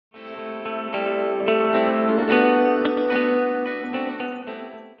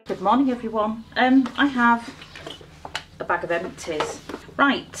Good morning everyone. I have a bag of empties.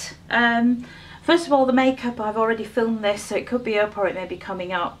 Right, first of all, the makeup, I've already filmed this, so it could be up or it may be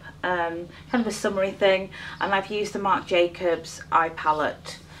coming up. Kind of a summary thing, and I've used the Marc Jacobs eye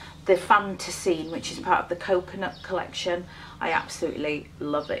palette, the Fantasy, which is part of the Coconut collection. I absolutely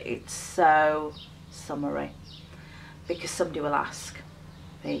love it. It's so summery, because somebody will ask.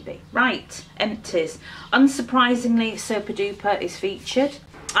 Maybe. Right, Empties. Unsurprisingly, Super Duper is featured.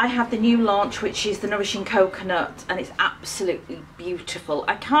 I have the new launch, which is the Nourishing Coconut, and it's absolutely beautiful.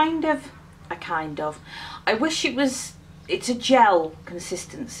 I wish it's a gel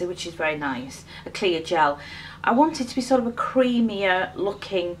consistency, which is very nice, a clear gel. I want it to be sort of a creamier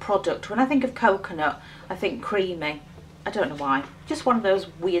looking product. When I think of coconut, I think creamy. I don't know why. Just one of those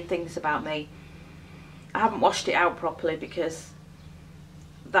weird things about me. I haven't washed it out properly because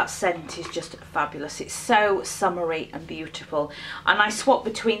that scent is just fabulous. It's so summery and beautiful, and I swap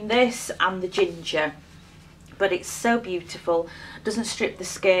between this and the ginger, but it's so beautiful. Doesn't strip the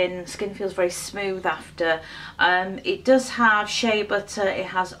skin. Skin feels very smooth after. It does have shea butter, it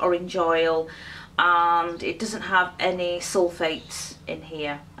has orange oil, and it doesn't have any sulfates in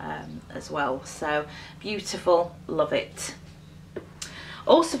here as well. So beautiful, love it.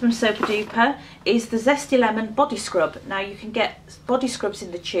 Also from Super Duper is the Zesty Lemon Body Scrub. Now you can get body scrubs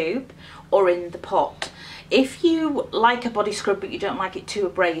in the tube or in the pot. If you like a body scrub but you don't like it too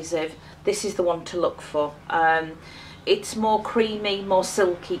abrasive, this is the one to look for. It's more creamy, more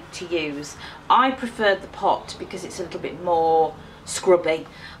silky to use. I prefer the pot because it's a little bit more scrubby,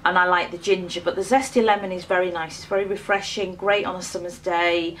 and I like the ginger, but the Zesty Lemon is very nice. It's very refreshing, great on a summer's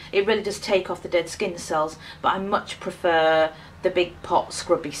day. It really does take off the dead skin cells, but I much prefer the big pot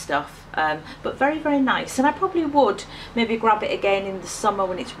scrubby stuff. But very, very nice, and I probably would maybe grab it again in the summer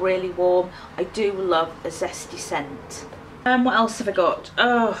when it's really warm. I do love a zesty scent. What else have I got?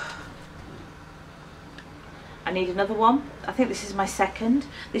 Oh, I need another one. I think this is my second.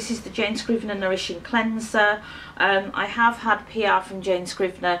 This is the Jane Scrivener Nourishing Cleanser. I have had PR from Jane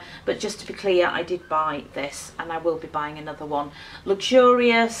Scrivener, but just to be clear, I did buy this and I will be buying another one.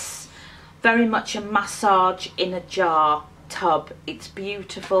 Luxurious, very much a massage in a jar tub. It's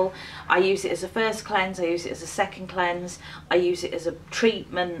beautiful. I use it as a first cleanse, I use it as a second cleanse, I use it as a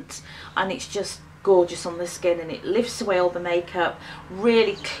treatment, and it's just gorgeous on the skin, and it lifts away all the makeup,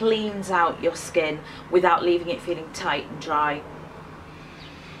 really cleans out your skin without leaving it feeling tight and dry,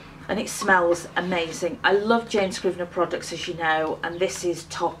 and it smells amazing. I love Jane Scrivener products, as you know, and this is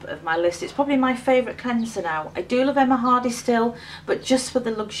top of my list. It's probably my favourite cleanser now. I do love Emma Hardy still, but just for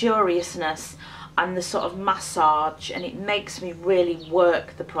the luxuriousness and the sort of massage, and it makes me really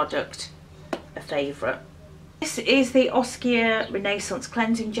work the product, a favourite. This is the Oskia Renaissance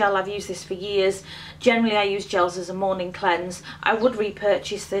Cleansing Gel. I've used this for years. Generally I use gels as a morning cleanse. I would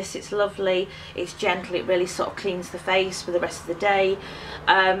repurchase this. It's lovely, it's gentle, it really sort of cleans the face for the rest of the day.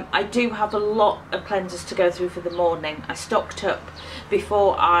 I do have a lot of cleansers to go through for the morning. I stocked up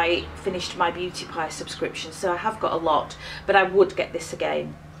before I finished my Beauty Pie subscription, so I have got a lot, but I would get this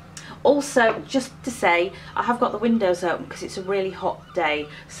again. Also, just to say, I have got the windows open because it's a really hot day,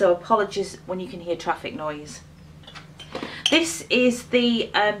 so apologies when you can hear traffic noise. This is the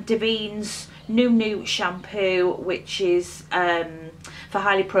Davines New shampoo, which is for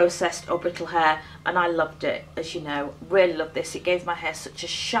highly processed or brittle hair, and I loved it, as you know. Really loved this. It gave my hair such a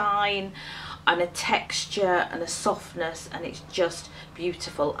shine and a texture and a softness, and it's just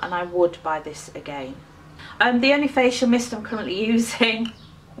beautiful, and I would buy this again. The only facial mist I'm currently using,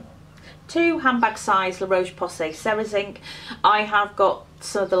 two handbag size La Roche-Posay Cerazinc. I have got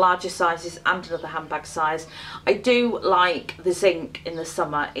some of the larger sizes and another handbag size. I do like the zinc in the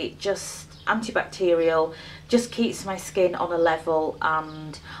summer. It just antibacterial, just keeps my skin on a level,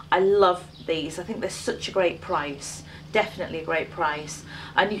 and I love these. I think they're such a great price, definitely a great price,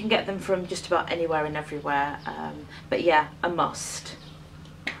 and you can get them from just about anywhere and everywhere, but yeah, a must.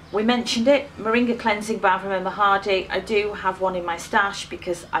 We mentioned it, Moringa Cleansing Balm from Emma Hardy. I do have one in my stash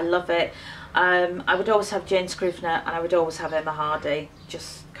because I love it. I would always have Jane Scrivener and I would always have Emma Hardy.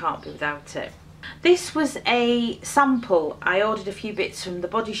 Just can't be without it. This was a sample. I ordered a few bits from the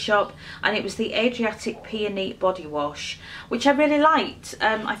Body Shop, and it was the Adriatic Peony Body Wash, which I really liked.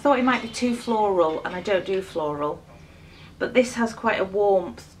 I thought it might be too floral, and I don't do floral, but this has quite a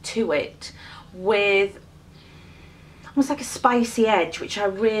warmth to it with almost like a spicy edge, which I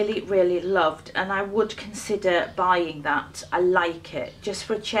really loved, and I would consider buying that. I like it, just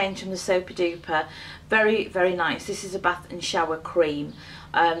for a change from the Super Duper. Very, very nice. This is a bath and shower cream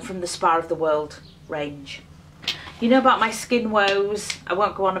from the Spa of the World range. You know about my skin woes, I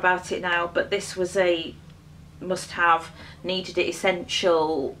won't go on about it now, but this was a must-have, needed it,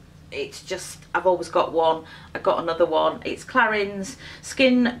 essential it's just, I've always got one. I got another one. It's Clarins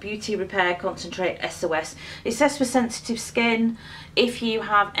Skin Beauty Repair Concentrate SOS. It says for sensitive skin, if you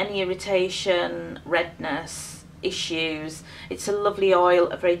have any irritation, redness, issues. It's a lovely oil,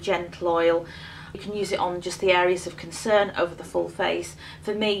 a very gentle oil. You can use it on just the areas of concern over the full face.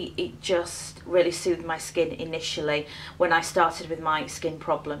 For me, it just really soothed my skin initially when I started with my skin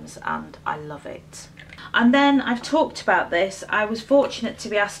problems, and I love it. And then I've talked about this. I was fortunate to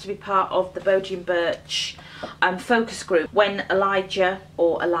be asked to be part of the Bodie and Birch focus group when Elijah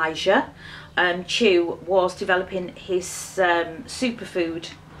Chew was developing his superfood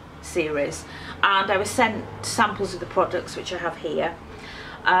series, and I was sent samples of the products, which I have here,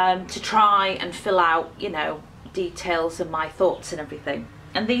 to try and fill out, you know, details and my thoughts and everything.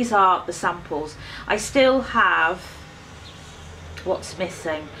 And these are the samples. I still have, what's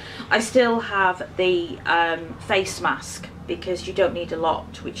missing? I still have the face mask, because you don't need a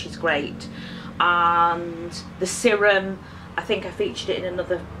lot, which is great. And the serum, I think I featured it in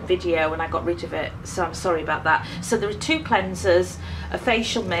another video and I got rid of it, so I'm sorry about that. So there are 2 cleansers, a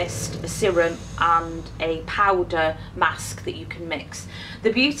facial mist, a serum and a powder mask that you can mix.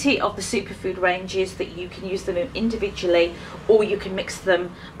 The beauty of the superfood range is that you can use them individually, or you can mix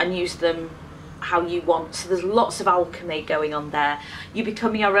them and use them how you want. So there's lots of alchemy going on there. You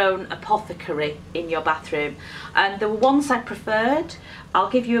become your own apothecary in your bathroom. And there were ones I preferred. I'll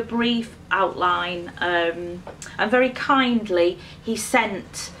give you a brief outline. And very kindly he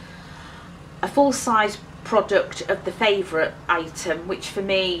sent a full-size product of the favourite item, which for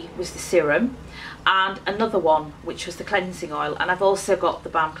me was the serum, and another one which was the cleansing oil, and I've also got the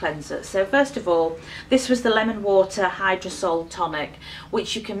balm cleanser. So first of all, this was the lemon water hydrosol tonic,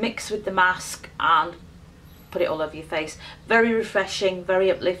 which you can mix with the mask and put it all over your face. Very refreshing, very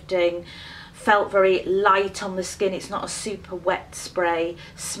uplifting, felt very light on the skin. It's not a super wet spray,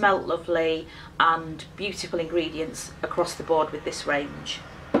 smelt lovely, and beautiful ingredients across the board with this range.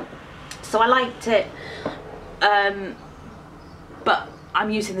 So I liked it, but I'm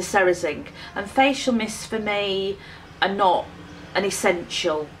using the Cerazink, and facial mists for me are not an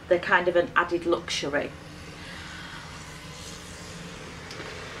essential, they're kind of an added luxury.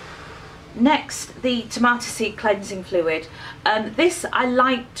 Next, the tomato seed cleansing fluid. This I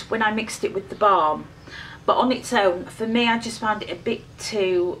liked when I mixed it with the balm, but on its own, for me, I just found it a bit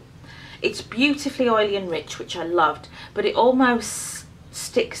too, it's beautifully oily and rich, which I loved, but it almost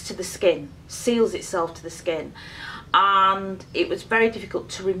sticks to the skin, seals itself to the skin, and it was very difficult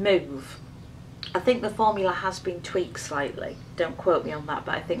to remove. I think the formula has been tweaked slightly, don't quote me on that,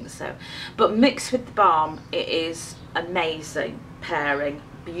 but I think so. But mixed with the balm, it is amazing pairing,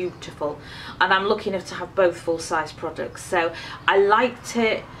 beautiful, and I'm lucky enough to have both full-size products. So I liked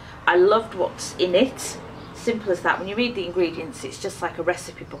it, I loved what's in it. Simple as that. When you read the ingredients, it's just like a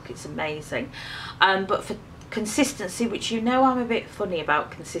recipe book, it's amazing. But for consistency, which you know I'm a bit funny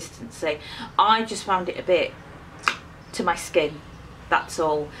about consistency, I just found it a bit to my skin, that's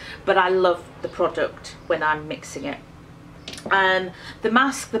all. But I love the product when I'm mixing it. The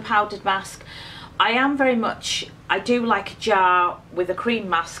mask, the powdered mask, I am very much, I do like a jar with a cream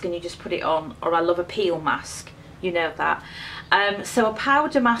mask and you just put it on, or I love a peel mask, you know that. So a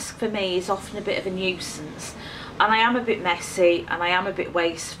powder mask for me is often a bit of a nuisance, and I am a bit messy and I am a bit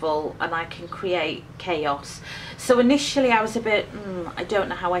wasteful and I can create chaos. So initially I was a bit, I don't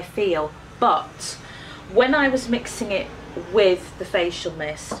know how I feel, but when I was mixing it with the facial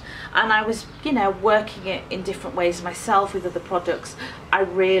mist and I was, you know, working it in different ways myself with other products, I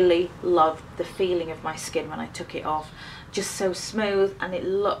really loved the feeling of my skin when I took it off. Just so smooth, and it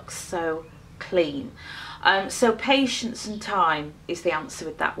looks so clean. So patience and time is the answer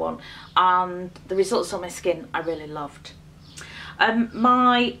with that one, and the results on my skin I really loved.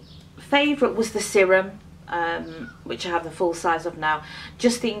 My favourite was the serum, which I have the full size of now.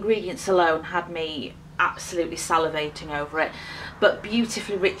 Just the ingredients alone had me absolutely salivating over it, but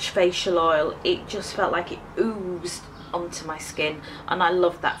beautifully rich facial oil. It just felt like it oozed onto my skin, and I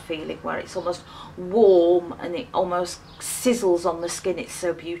love that feeling where it's almost warm and it almost sizzles on the skin. It's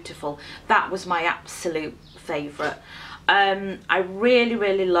so beautiful. That was my absolute favourite. I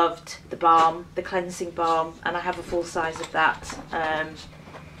really loved the balm, the cleansing balm, and I have a full size of that.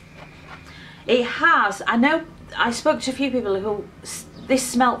 It has, I know I spoke to a few people who this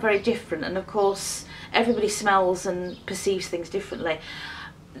smelt very different, and of course everybody smells and perceives things differently.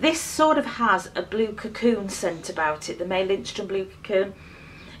 This sort of has a blue cocoon scent about it, the May Lindstrom blue cocoon.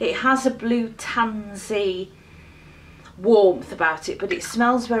 It has a blue tansy warmth about it, but it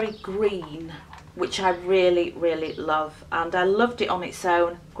smells very green, which I really love, and I loved it on its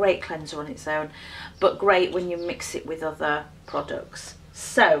own. Great cleanser on its own, but great when you mix it with other products.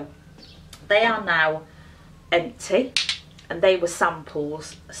 So they are now empty, and they were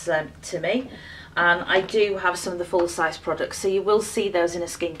samples sent to me. And I do have some of the full-size products, so you will see those in a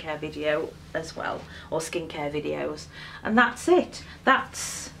skincare video as well, or skincare videos. And that's it.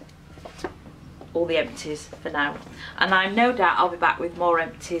 That's all the empties for now. And I no doubt I'll be back with more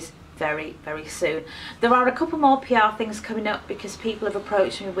empties very, very soon. There are a couple more PR things coming up because people have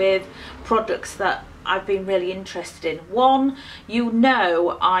approached me with products that I've been really interested in. One, you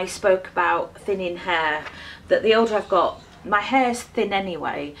know, I spoke about thinning hair, that the older I've got, my hair's thin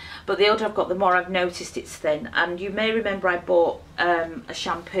anyway, but the older I've got, the more I've noticed it's thin. And you may remember I bought a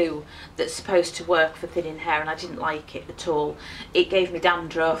shampoo that's supposed to work for thinning hair, and I didn't like it at all. It gave me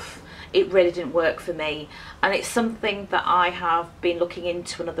dandruff. It really didn't work for me, and it's something that I have been looking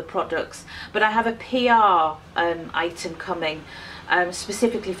into in other products. But I have a PR item coming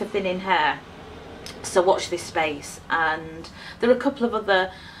specifically for thinning hair, so watch this space. And there are a couple of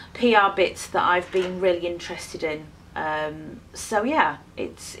other PR bits that I've been really interested in. So yeah,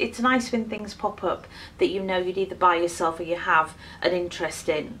 it's nice when things pop up that you know you'd either buy yourself or you have an interest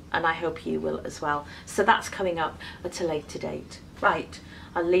in, and I hope you will as well. So that's coming up at a later date. Right,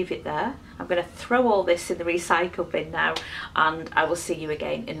 I'll leave it there. I'm going to throw all this in the recycle bin now, and I will see you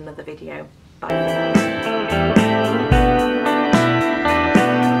again in another video. Bye for now.